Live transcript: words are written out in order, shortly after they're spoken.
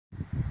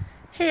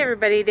Hey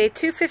everybody, day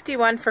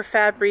 251 for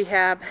Fab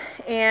Rehab,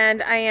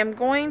 and I am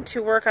going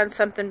to work on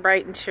something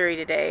bright and cheery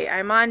today.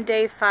 I'm on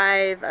day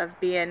 5 of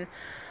being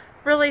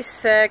really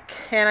sick,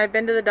 and I've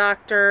been to the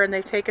doctor and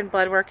they've taken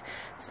blood work.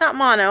 It's not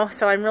mono,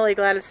 so I'm really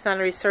glad it's not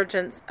a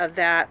resurgence of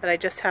that, but I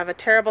just have a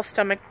terrible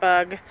stomach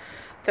bug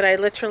that I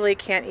literally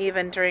can't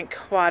even drink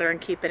water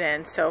and keep it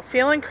in. So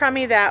feeling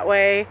crummy that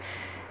way,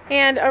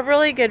 and a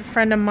really good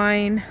friend of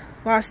mine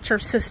lost her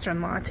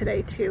sister-in-law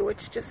today too,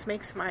 which just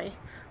makes my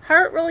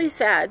heart really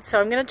sad.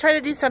 So I'm going to try to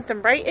do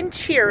something bright and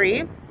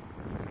cheery.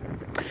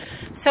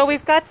 So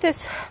we've got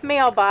this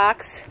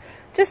mailbox,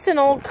 just an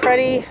old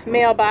cruddy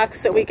mailbox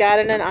that we got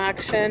in an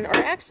auction, or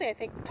actually I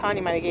think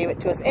Tanya might have gave it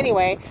to us.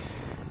 Anyway,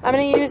 I'm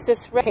going to use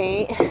this red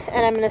paint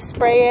and I'm going to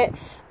spray it,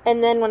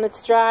 and then when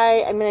it's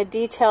dry I'm going to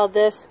detail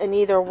this in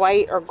either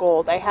white or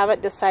gold. I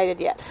haven't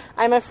decided yet.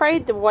 I'm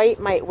afraid the white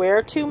might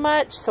wear too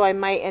much, so I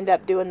might end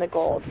up doing the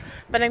gold.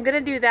 But I'm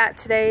going to do that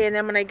today, and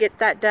then when I get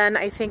that done,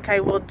 I think I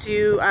will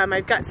do,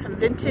 I've got some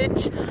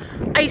vintage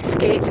ice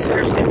skates that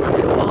are super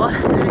cool.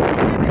 And I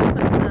think I'm going to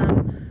put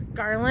some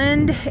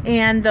garland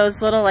and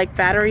those little like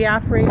battery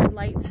operated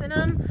lights in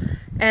them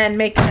and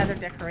make another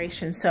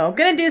decoration. So I'm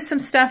going to do some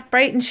stuff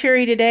bright and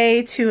cheery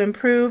today to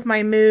improve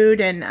my mood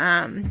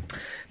and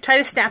try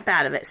to snap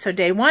out of it. So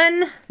day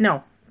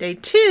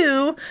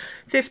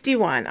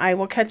 251. I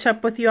will catch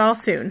up with you all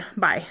soon.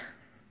 Bye.